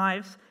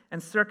knives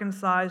and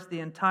circumcised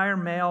the entire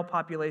male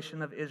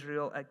population of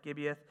Israel at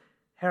Gibeath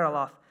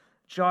Haraloth.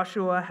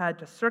 Joshua had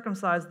to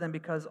circumcise them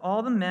because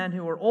all the men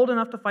who were old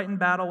enough to fight in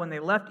battle when they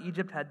left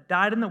Egypt had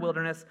died in the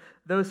wilderness.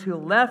 Those who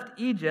left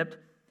Egypt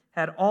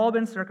had all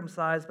been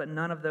circumcised, but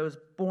none of those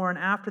born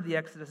after the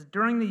Exodus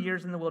during the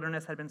years in the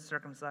wilderness had been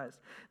circumcised.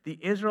 The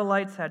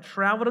Israelites had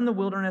traveled in the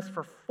wilderness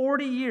for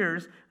 40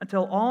 years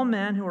until all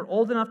men who were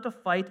old enough to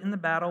fight in the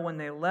battle when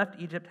they left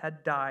Egypt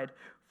had died,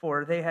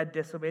 for they had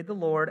disobeyed the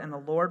Lord, and the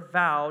Lord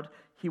vowed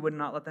he would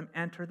not let them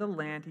enter the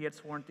land he had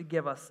sworn to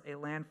give us, a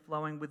land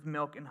flowing with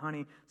milk and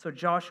honey. So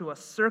Joshua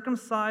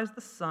circumcised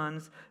the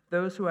sons,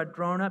 those who had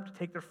grown up to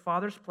take their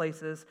father's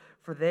places,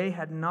 for they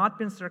had not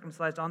been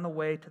circumcised on the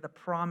way to the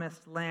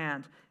promised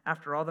land.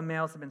 After all the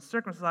males had been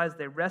circumcised,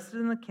 they rested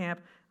in the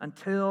camp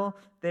until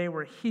they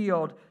were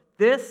healed.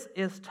 This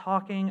is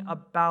talking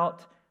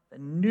about the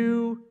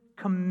new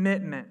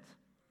commitment.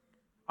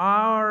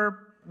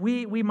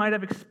 We might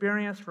have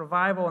experienced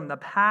revival in the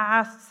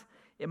past.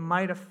 It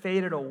might have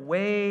faded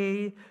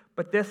away,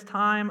 but this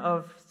time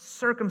of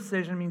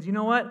circumcision means, you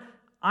know what?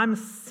 I'm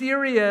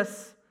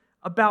serious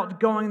about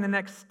going the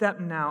next step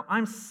now.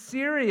 I'm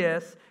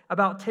serious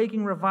about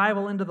taking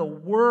revival into the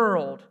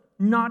world,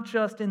 not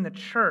just in the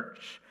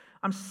church.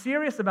 I'm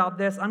serious about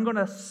this. I'm going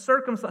to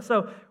circumcise.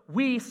 So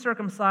we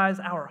circumcise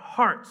our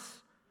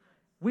hearts.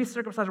 We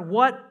circumcise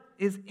what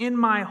is in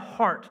my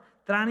heart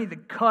that I need to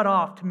cut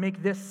off to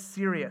make this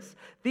serious.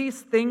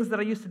 These things that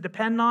I used to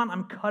depend on,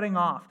 I'm cutting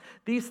off.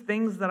 These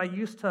things that I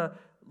used to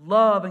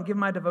love and give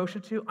my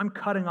devotion to, I'm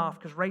cutting off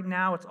because right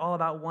now it's all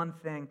about one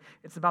thing.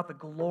 It's about the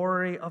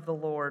glory of the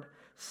Lord.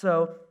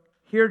 So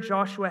here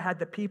Joshua had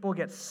the people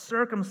get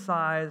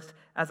circumcised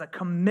as a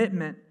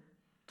commitment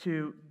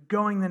to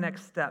going the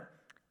next step.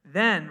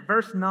 Then,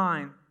 verse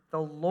 9, the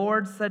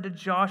Lord said to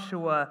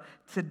Joshua,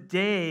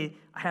 today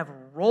I have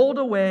rolled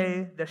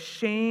away the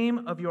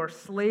shame of your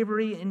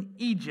slavery in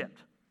Egypt.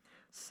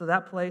 So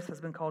that place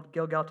has been called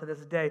Gilgal to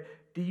this day.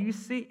 do you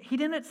see? He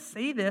didn't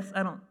say this.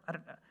 I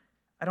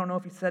don't know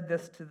if he said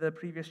this to the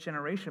previous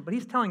generation, but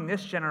he's telling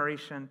this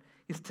generation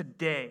is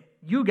today.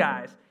 You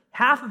guys,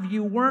 half of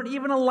you weren't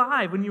even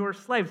alive when you were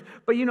slaves.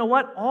 But you know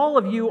what? All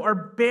of you are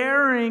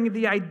bearing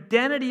the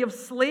identity of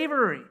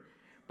slavery.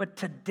 But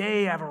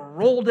today I've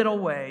rolled it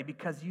away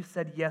because you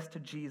said yes to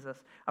Jesus.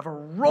 I've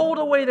rolled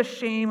away the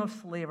shame of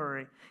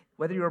slavery.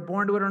 Whether you were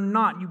born to it or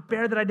not, you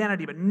bear that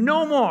identity, but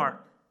no more.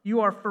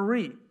 You are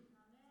free.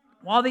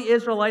 While the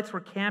Israelites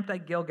were camped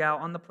at Gilgal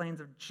on the plains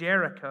of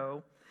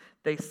Jericho,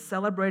 they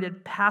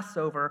celebrated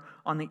Passover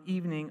on the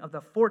evening of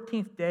the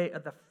 14th day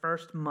of the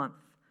first month.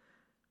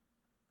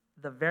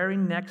 The very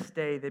next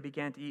day, they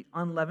began to eat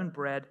unleavened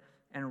bread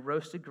and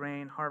roasted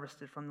grain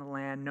harvested from the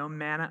land. No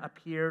manna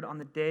appeared on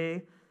the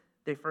day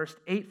they first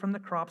ate from the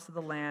crops of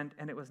the land,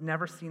 and it was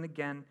never seen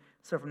again.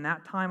 So from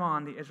that time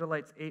on, the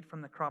Israelites ate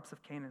from the crops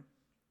of Canaan.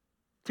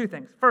 Two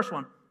things. First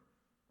one,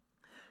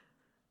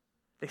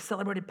 they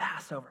celebrated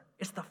Passover.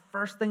 It's the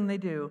first thing they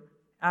do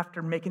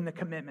after making the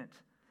commitment.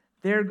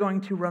 They're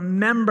going to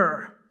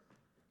remember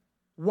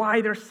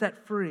why they're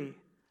set free.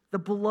 The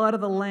blood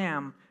of the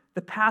Lamb,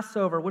 the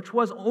Passover, which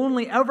was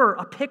only ever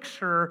a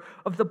picture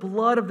of the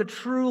blood of the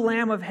true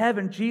Lamb of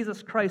heaven,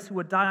 Jesus Christ, who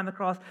would die on the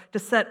cross to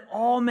set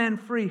all men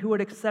free who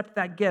would accept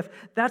that gift.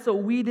 That's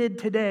what we did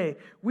today.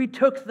 We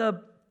took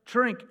the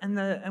drink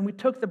and we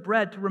took the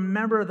bread to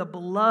remember the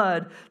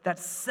blood that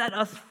set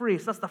us free.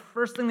 So that's the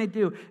first thing they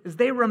do, is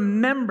they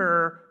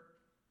remember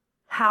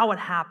how it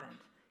happened.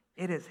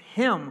 It is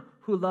Him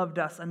who loved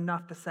us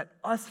enough to set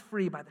us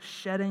free by the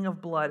shedding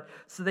of blood.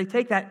 So they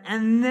take that,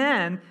 and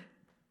then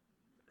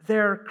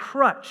their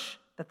crutch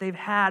that they've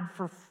had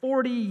for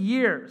 40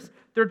 years,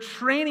 their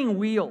training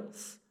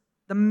wheels,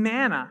 the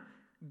manna,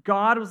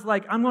 God was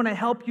like, I'm going to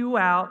help you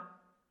out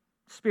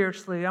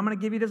spiritually. I'm going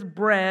to give you this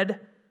bread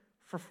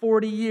for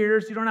 40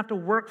 years. You don't have to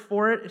work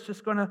for it. It's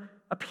just going to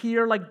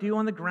appear like dew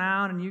on the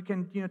ground, and you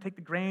can, take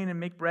the grain and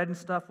make bread and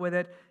stuff with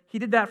it. He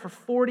did that for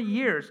 40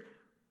 years.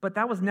 But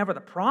that was never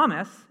the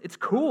promise. It's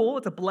cool.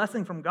 It's a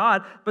blessing from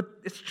God. But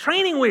it's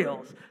training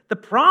wheels. The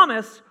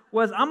promise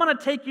was, I'm going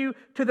to take you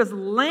to this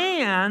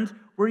land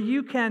where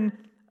you can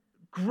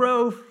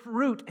grow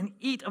fruit and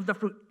eat of the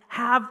fruit.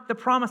 Have the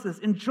promises.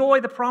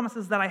 Enjoy the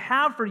promises that I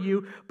have for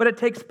you. But it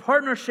takes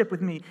partnership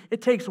with me.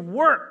 It takes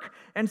work.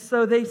 And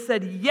so they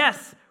said,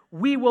 yes,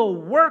 we will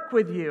work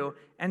with you.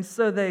 And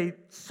so they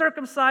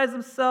circumcised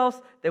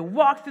themselves. They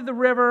walked through the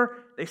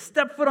river. They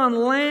stepped foot on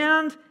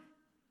land.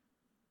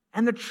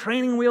 And the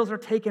training wheels are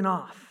taken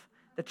off.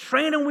 The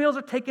training wheels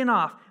are taken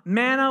off.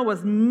 Manna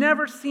was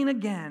never seen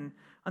again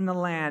on the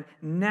land.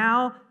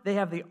 Now they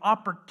have the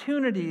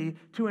opportunity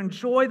to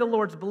enjoy the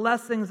Lord's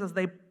blessings as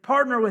they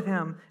partner with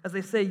Him, as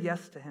they say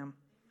yes to Him.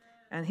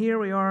 And here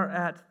we are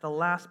at the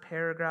last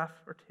paragraph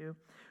or two.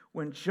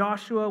 When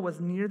Joshua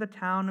was near the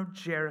town of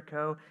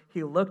Jericho,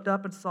 he looked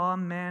up and saw a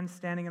man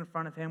standing in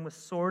front of him with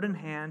sword in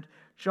hand.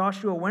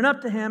 Joshua went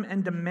up to him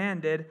and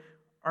demanded,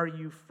 "Are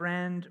you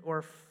friend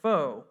or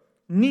foe?"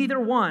 "Neither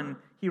one,"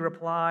 he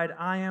replied.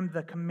 "I am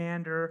the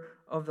commander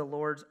of the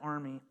Lord's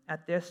army."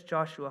 At this,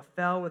 Joshua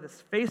fell with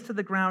his face to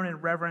the ground in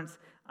reverence.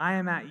 "I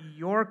am at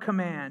your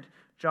command,"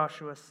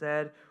 Joshua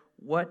said.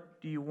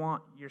 "What do you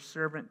want your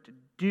servant to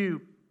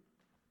do?"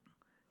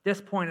 This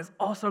point is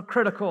also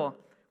critical.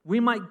 We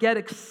might get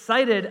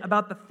excited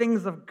about the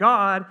things of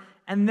God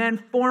and then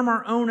form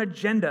our own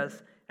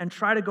agendas and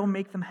try to go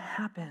make them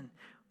happen.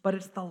 But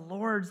it's the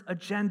Lord's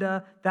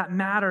agenda that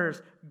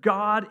matters.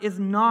 God is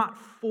not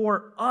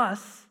for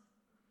us.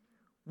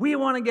 We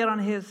want to get on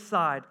His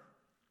side.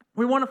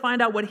 We want to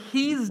find out what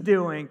He's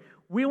doing.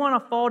 We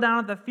want to fall down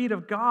at the feet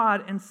of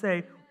God and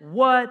say,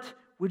 "What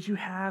would you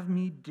have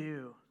me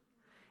do?"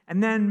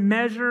 And then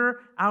measure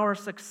our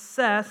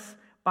success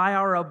by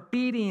our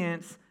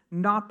obedience,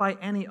 not by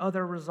any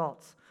other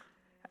results.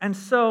 And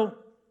so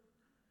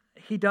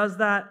he does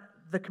that.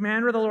 The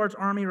commander of the Lord's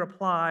army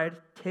replied,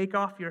 "Take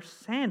off your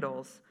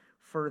sandals,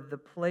 for the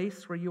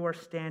place where you are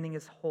standing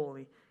is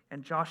holy."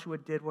 And Joshua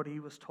did what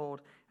he was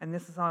told. And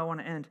this is how I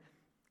want to end.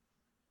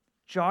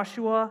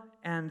 Joshua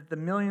and the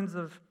millions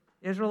of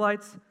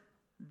Israelites,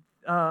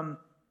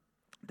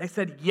 they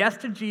said yes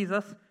to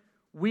Jesus.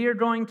 We are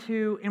going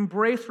to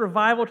embrace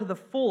revival to the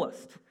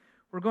fullest.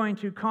 We're going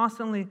to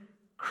constantly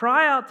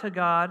cry out to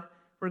God.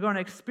 We're going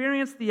to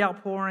experience the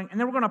outpouring, and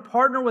then we're going to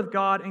partner with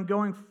God in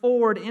going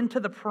forward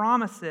into the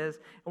promises,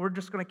 and we're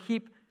just going to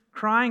keep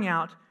crying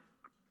out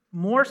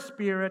more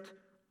Spirit,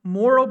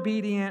 more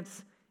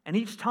obedience, and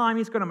each time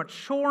He's going to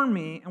mature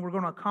me, and we're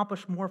going to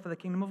accomplish more for the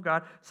kingdom of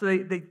God. So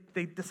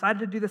they decided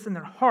to do this in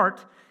their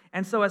heart,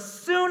 and so as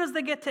soon as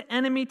they get to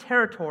enemy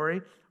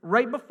territory,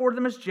 right before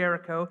them is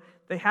Jericho,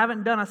 they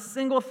haven't done a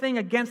single thing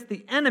against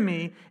the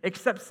enemy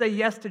except say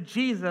yes to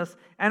Jesus,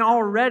 and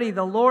already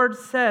the Lord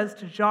says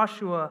to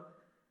Joshua,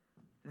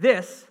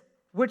 "This,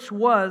 which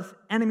was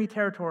enemy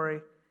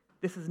territory,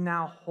 this is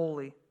now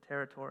holy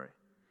territory."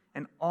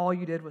 And all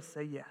you did was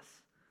say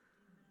yes.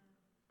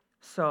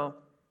 So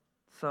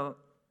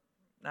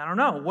I don't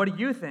know. What do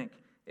you think?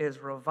 Is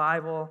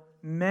revival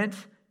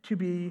meant to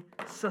be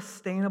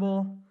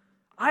sustainable?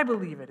 I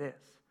believe it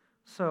is.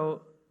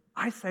 So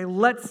I say,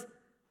 let's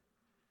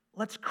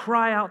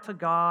cry out to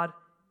God,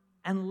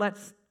 and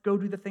let's go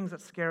do the things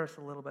that scare us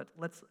a little bit.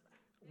 Let's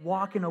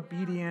walk in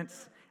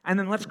obedience, and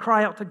then let's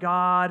cry out to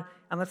God,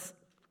 and let's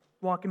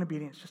walk in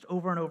obedience just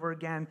over and over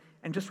again,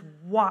 and just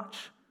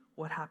watch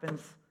what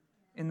happens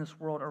in this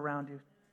world around you.